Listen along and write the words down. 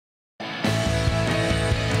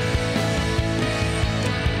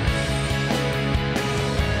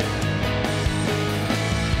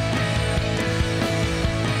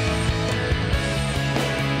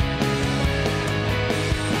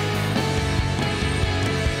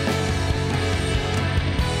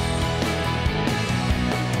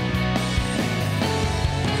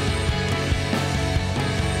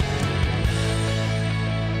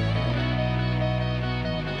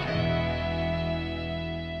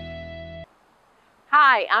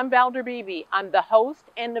Hi, I'm Valder Beebe. I'm the host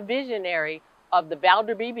and the visionary of the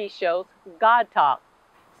Valder Beebe Show's God Talk.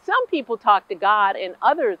 Some people talk to God and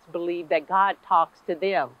others believe that God talks to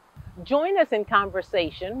them. Join us in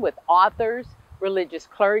conversation with authors, religious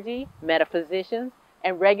clergy, metaphysicians,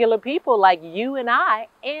 and regular people like you and I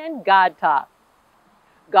and God Talk.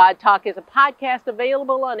 God Talk is a podcast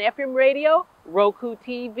available on FM radio, Roku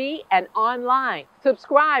TV, and online.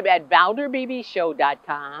 Subscribe at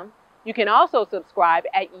ValderBeebeShow.com. You can also subscribe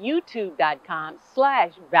at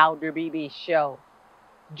YouTube.com/ValderBeebeShow.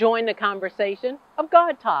 Join the conversation of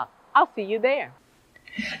God Talk. I'll see you there.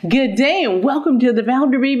 Good day and welcome to the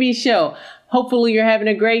Valder Beebe Show. Hopefully you're having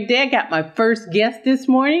a great day. I got my first guest this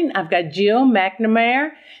morning. I've got Jill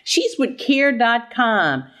McNamara. She's with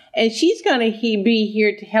Care.com. And she's going to be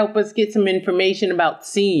here to help us get some information about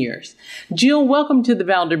seniors. Jill, welcome to the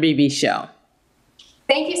Valder Beebe Show.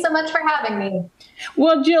 Thank you so much for having me.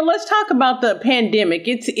 Well, Jill, let's talk about the pandemic.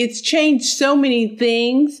 It's changed so many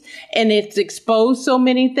things and it's exposed so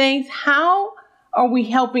many things. How are we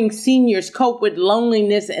helping seniors cope with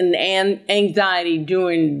loneliness and anxiety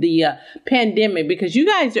during the pandemic? Because you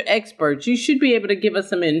guys are experts. You should be able to give us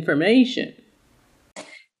some information.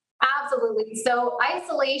 Absolutely. So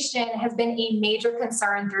isolation has been a major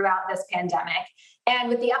concern throughout this pandemic. And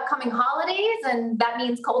with the upcoming holidays, and that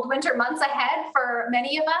means cold winter months ahead for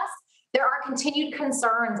many of us, there are continued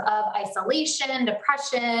concerns of isolation,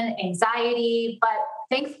 depression, anxiety, but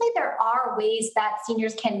thankfully there are ways that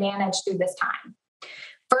seniors can manage through this time.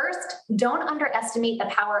 First, don't underestimate the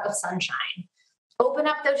power of sunshine. Open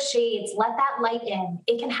up those shades, let that light in.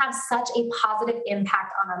 It can have such a positive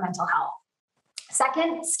impact on our mental health.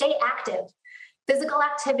 Second, stay active. Physical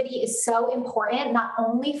activity is so important, not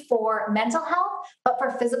only for mental health, but for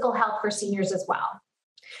physical health for seniors as well.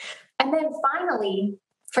 And then finally,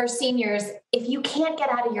 for seniors, if you can't get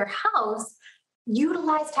out of your house,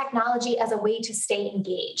 utilize technology as a way to stay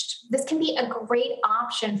engaged. This can be a great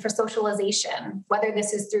option for socialization, whether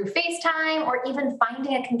this is through FaceTime or even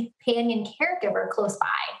finding a companion caregiver close by.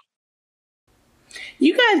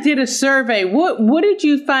 You guys did a survey. What did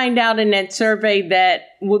you find out in that survey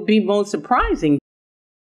that would be most surprising?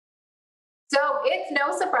 So it's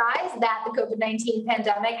no surprise that the COVID-19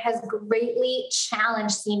 pandemic has greatly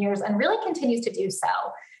challenged seniors and really continues to do so.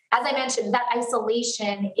 As I mentioned, that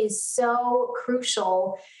isolation is so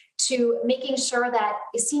crucial to making sure that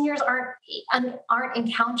seniors aren't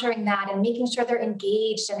encountering that and making sure they're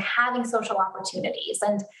engaged and having social opportunities.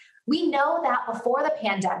 And we know that before the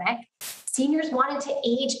pandemic, seniors wanted to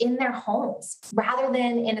age in their homes rather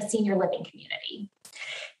than in a senior living community.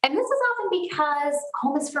 And this is often because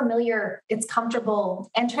home is familiar, it's comfortable,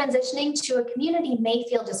 and transitioning to a community may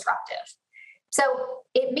feel disruptive. So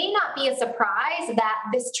it may not be a surprise that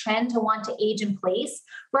this trend to want to age in place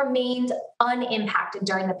remained unimpacted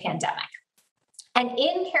during the pandemic. And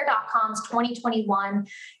in Care.com's 2021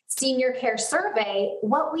 Senior Care Survey,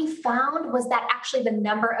 what we found was that actually the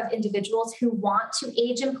number of individuals who want to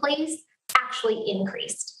age in place actually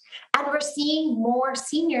increased. And we're seeing more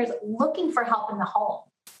seniors looking for help in the home,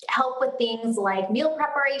 help with things like meal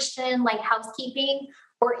preparation, like housekeeping,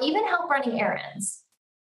 or even help running errands.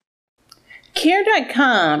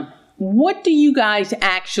 Care.com, what do you guys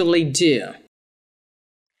actually do?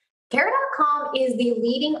 Care.com is the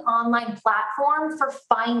leading online platform for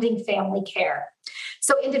finding family care.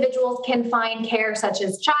 So individuals can find care such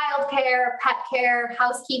as childcare, pet care,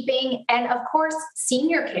 housekeeping, and of course,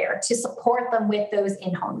 senior care to support them with those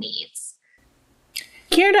in-home needs.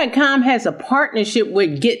 Care.com has a partnership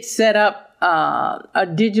with Get Set Up, a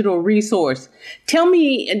digital resource. Tell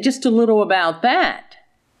me just a little about that.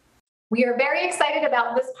 We are very excited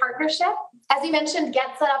about this partnership. As you mentioned,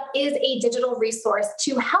 Get Set Up is a digital resource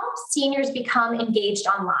to help seniors become engaged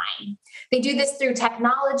online. They do this through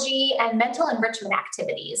technology and mental enrichment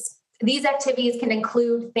activities. These activities can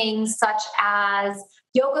include things such as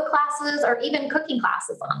yoga classes or even cooking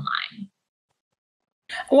classes online.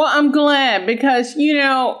 Well, I'm glad because,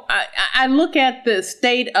 I look at the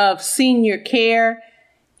state of senior care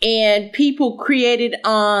and people created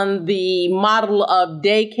on the model of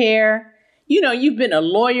daycare. You've been a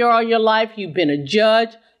lawyer all your life. You've been a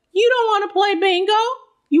judge. You don't want to play bingo.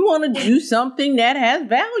 You want to do something that has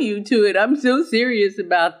value to it. I'm so serious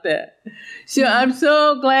about that. So I'm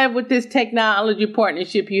so glad with this technology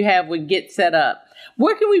partnership you have with Get Set Up.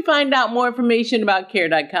 Where can we find out more information about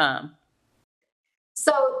Care.com?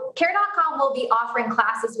 So Care.com will be offering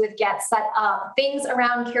classes with Get Set Up, things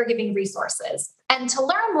around caregiving resources. And to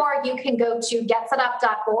learn more, you can go to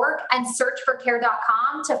getsetup.org and search for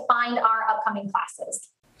Care.com to find our upcoming classes.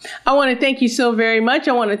 I want to thank you so very much.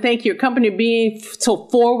 I want to thank your company being so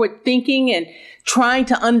forward thinking and trying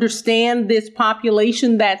to understand this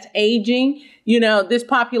population that's aging. You know, this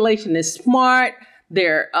population is smart.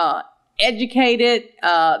 They're educated.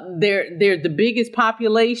 They're the biggest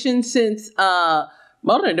population since they're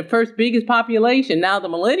the first biggest population. Now the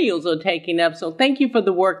millennials are taking up. So thank you for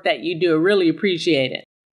the work that you do. I really appreciate it.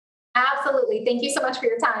 Absolutely. Thank you so much for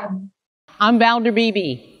your time. I'm Valder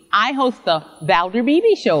Beebe. I host the Valder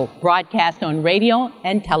Beebe Show, broadcast on radio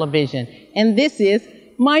and television. And this is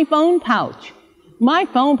my phone pouch. My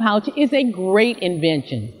phone pouch is a great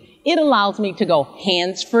invention. It allows me to go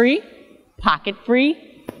hands-free,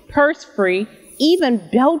 pocket-free, purse-free, even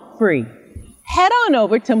belt-free. Head on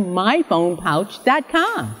over to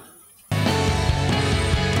myphonepouch.com.